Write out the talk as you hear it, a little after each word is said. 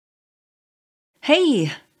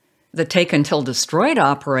Hey! The takeUntilDestroyed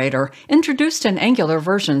operator, introduced in Angular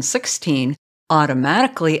version 16,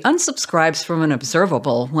 automatically unsubscribes from an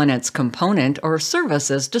observable when its component or service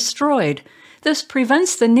is destroyed. This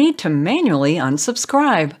prevents the need to manually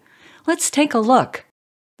unsubscribe. Let's take a look.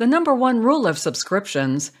 The number one rule of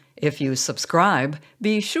subscriptions: if you subscribe,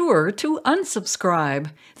 be sure to unsubscribe.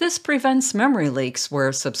 This prevents memory leaks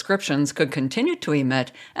where subscriptions could continue to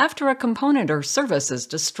emit after a component or service is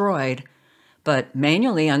destroyed. But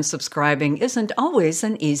manually unsubscribing isn't always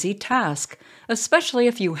an easy task, especially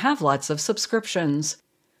if you have lots of subscriptions.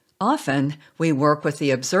 Often, we work with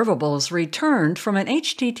the observables returned from an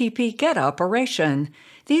HTTP GET operation.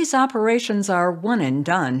 These operations are one and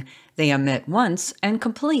done. They emit once and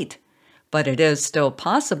complete. But it is still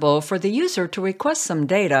possible for the user to request some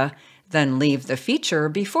data, then leave the feature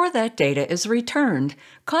before that data is returned,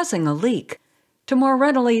 causing a leak. To more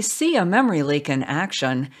readily see a memory leak in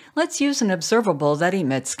action, let's use an observable that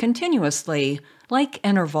emits continuously, like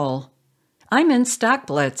interval. I'm in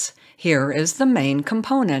StackBlitz. Here is the main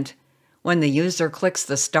component. When the user clicks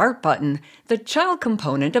the Start button, the child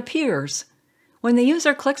component appears. When the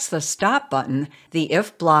user clicks the Stop button, the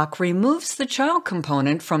if block removes the child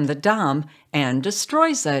component from the DOM and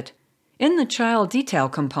destroys it. In the child detail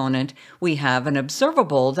component, we have an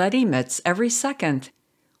observable that emits every second.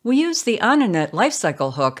 We use the onInit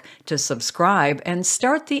lifecycle hook to subscribe and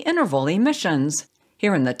start the interval emissions.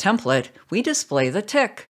 Here in the template, we display the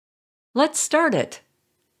tick. Let's start it.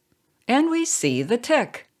 And we see the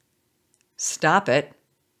tick. Stop it.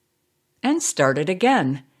 And start it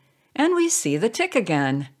again. And we see the tick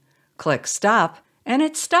again. Click Stop, and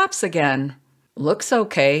it stops again. Looks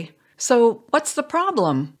okay. So what's the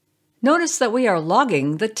problem? Notice that we are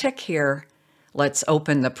logging the tick here. Let's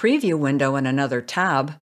open the preview window in another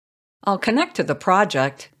tab. I'll connect to the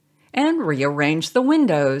project and rearrange the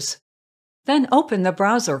windows. Then open the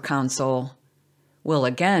browser console. We'll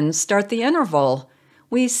again start the interval.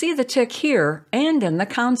 We see the tick here and in the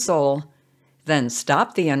console. Then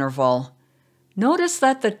stop the interval. Notice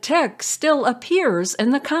that the tick still appears in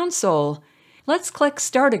the console. Let's click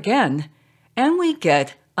Start again, and we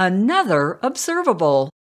get another observable.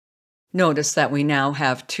 Notice that we now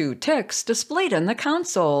have two ticks displayed in the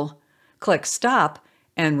console. Click Stop,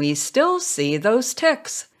 and we still see those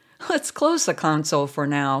ticks. Let's close the console for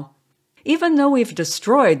now. Even though we've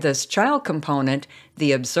destroyed this child component,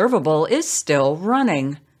 the observable is still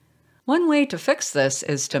running. One way to fix this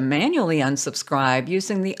is to manually unsubscribe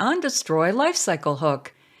using the onDestroy lifecycle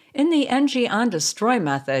hook. In the ng-conf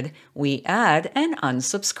method, we add an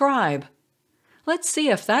unsubscribe. Let's see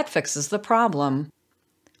if that fixes the problem.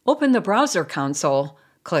 Open the browser console,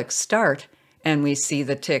 click Start, and we see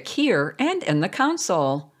the tick here and in the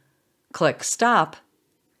console. Click Stop,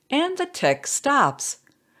 and the tick stops.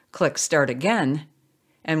 Click Start again,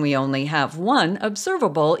 and we only have one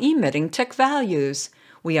observable emitting tick values.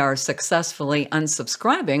 We are successfully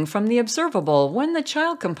unsubscribing from the observable when the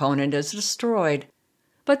child component is destroyed.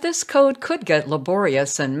 But this code could get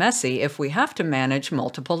laborious and messy if we have to manage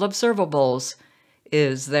multiple observables.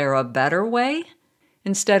 Is there a better way?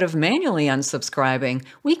 Instead of manually unsubscribing,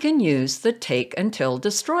 we can use the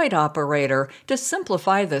takeUntilDestroyed operator to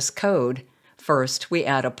simplify this code. First, we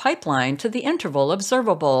add a pipeline to the interval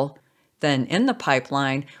observable. Then in the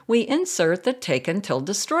pipeline, we insert the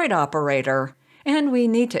takeUntilDestroyed operator, and we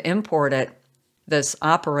need to import it. This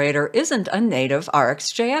operator isn't a native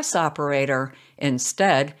RxJS operator.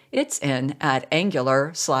 Instead, it's in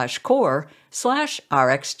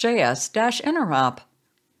 @angular/core/rxjs-interop.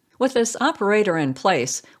 With this operator in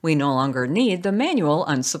place, we no longer need the manual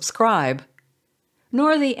unsubscribe,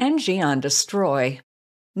 nor the ng-conf,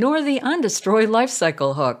 nor the onDestroy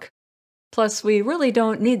lifecycle hook. Plus, we really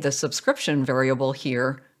don't need the subscription variable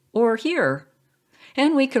here or here.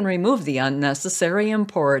 And we can remove the unnecessary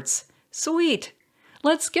imports. Sweet!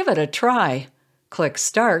 Let's give it a try. Click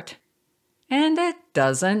Start, and it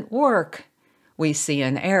doesn't work. We see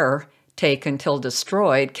an error.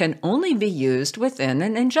 takeUntilDestroyed can only be used within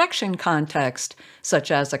an injection context,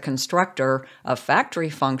 such as a constructor, a factory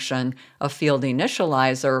function, a field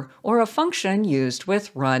initializer, or a function used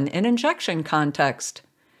with run in injection context.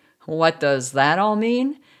 What does that all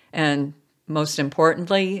mean? And most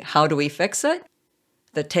importantly, how do we fix it?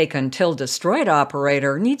 The takeUntilDestroyed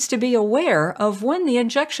operator needs to be aware of when the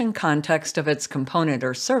injection context of its component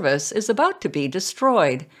or service is about to be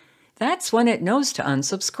destroyed. That's when it knows to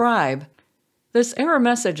unsubscribe. This error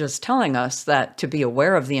message is telling us that to be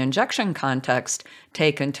aware of the injection context,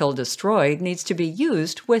 takeUntilDestroyed needs to be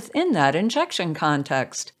used within that injection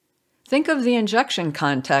context. Think of the injection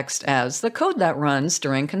context as the code that runs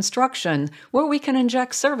during construction, where we can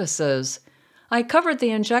inject services. I covered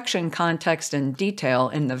the injection context in detail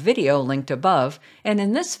in the video linked above and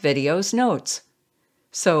in this video's notes.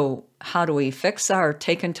 So, how do we fix our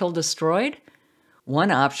takeUntilDestroyed? One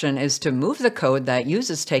option is to move the code that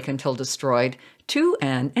uses takeUntilDestroyed to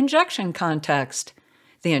an injection context.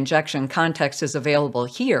 The injection context is available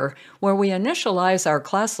here, where we initialize our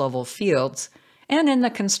class-level fields, and in the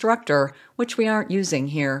constructor, which we aren't using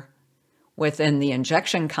here. Within the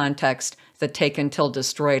injection context, the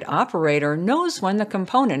takeUntilDestroyed operator knows when the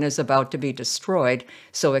component is about to be destroyed,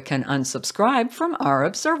 so it can unsubscribe from our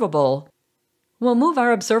observable. We'll move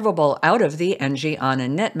our observable out of the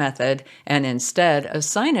ng-conf method and instead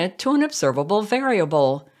assign it to an observable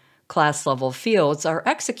variable. Class-level fields are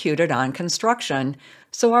executed on construction,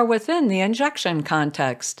 so are within the injection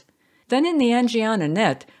context. Then in the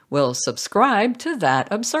ng-conf, we'll subscribe to that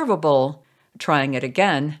observable. Trying it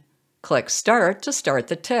again, click Start to start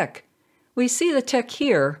the tick. We see the tick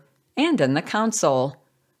here and in the console.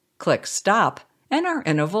 Click Stop, and our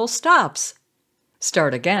interval stops.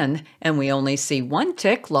 Start again, and we only see one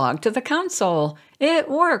tick logged to the console. It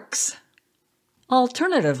works!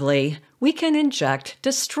 Alternatively, we can inject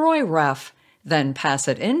DestroyRef, then pass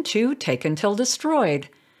it into takeUntilDestroyed.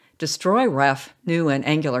 DestroyRef, new in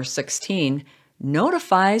Angular 16,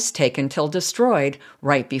 notifies takeUntilDestroyed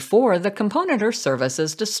right before the component or service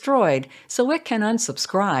is destroyed, so it can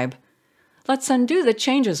unsubscribe. Let's undo the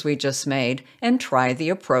changes we just made and try the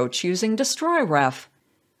approach using DestroyRef.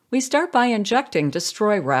 We start by injecting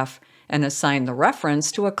DestroyRef and assign the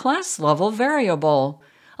reference to a class-level variable.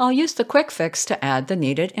 I'll use the quick fix to add the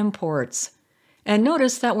needed imports. And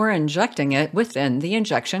notice that we're injecting it within the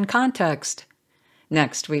injection context.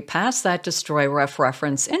 Next, we pass that DestroyRef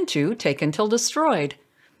reference into takeUntilDestroyed.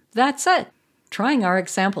 That's it. Trying our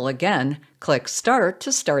example again, click Start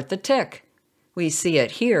to start the tick. We see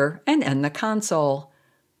it here and in the console.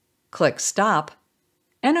 Click Stop,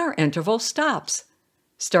 and our interval stops.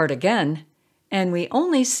 Start again, and we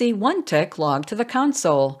only see one tick logged to the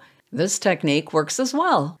console. This technique works as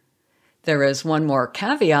well. There is one more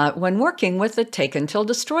caveat when working with the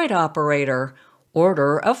takeUntilDestroyed operator,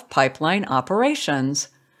 order of pipeline operations.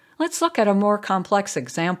 Let's look at a more complex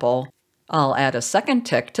example. I'll add a second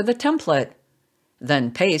tick to the template,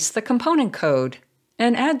 then paste the component code,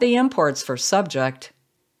 and add the imports for subject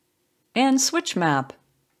and switch map.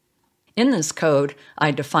 In this code, I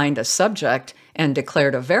defined a subject and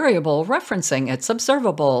declared a variable referencing its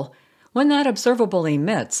observable. When that observable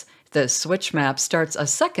emits, this switch map starts a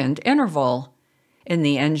second interval. In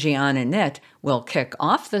the ng-conf, we'll kick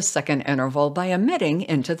off this second interval by emitting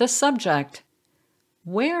into the subject.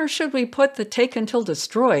 Where should we put the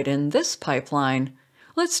takeUntilDestroyed in this pipeline?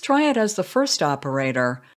 Let's try it as the first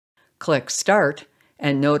operator. Click Start,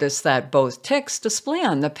 and notice that both ticks display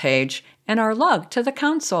on the page and are logged to the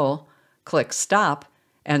console. Click Stop,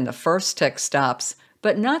 and the first tick stops,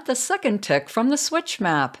 but not the second tick from the switch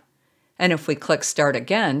map. And if we click Start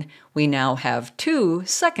again, we now have 2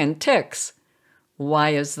 second ticks.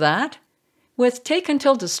 Why is that? With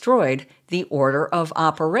takeUntilDestroyed, the order of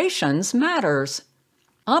operations matters.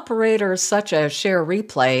 Operators such as share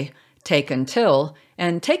replay, takeUntil,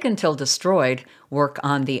 and takeUntilDestroyed work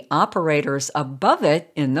on the operators above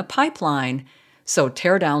it in the pipeline, so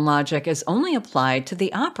teardown logic is only applied to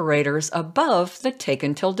the operators above the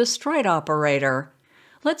takeUntilDestroyed operator.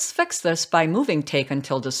 Let's fix this by moving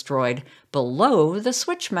takeUntilDestroyed below the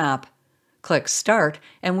switch map. Click Start,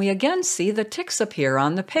 and we again see the ticks appear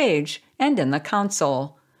on the page and in the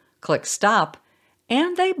console. Click Stop,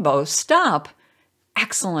 and they both stop.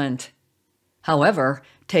 Excellent! However,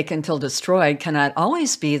 takeUntilDestroyed cannot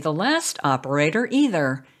always be the last operator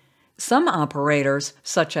either. Some operators,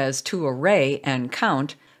 such as toArray and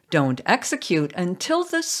count, don't execute until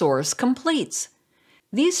the source completes.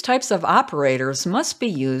 These types of operators must be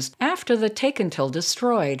used after the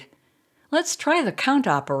takeUntilDestroyed. Let's try the count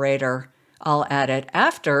operator. I'll add it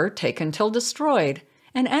after takeUntilDestroyed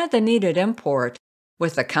and add the needed import.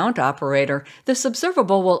 With the count operator, this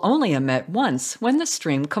observable will only emit once when the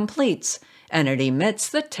stream completes, and it emits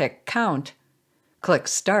the tick count. Click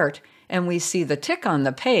Start, and we see the tick on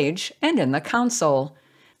the page and in the console.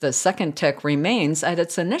 The second tick remains at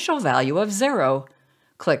its initial value of 0.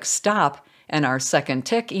 Click Stop, and our second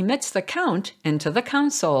tick emits the count into the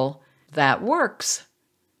console. That works!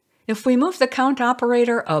 If we move the count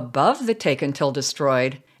operator above the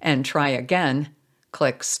takeUntilDestroyed and try again,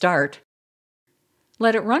 click Start.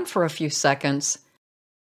 Let it run for a few seconds.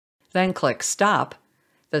 Then click Stop.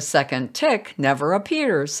 The second tick never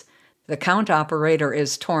appears. The count operator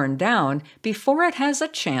is torn down before it has a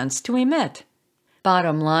chance to emit.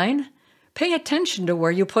 Bottom line, Pay attention to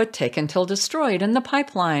where you put takeUntilDestroyed in the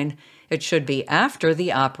pipeline. It should be after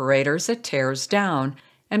the operators it tears down,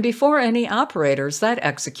 and before any operators that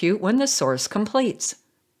execute when the source completes.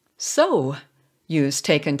 So, use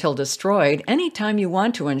takeUntilDestroyed anytime you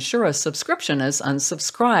want to ensure a subscription is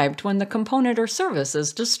unsubscribed when the component or service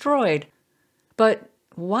is destroyed. But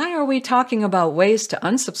why are we talking about ways to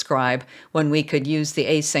unsubscribe when we could use the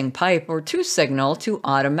async pipe or toSignal to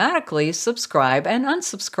automatically subscribe and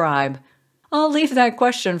unsubscribe? I'll leave that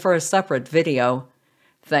question for a separate video.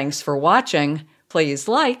 Thanks for watching. Please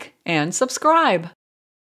like and subscribe.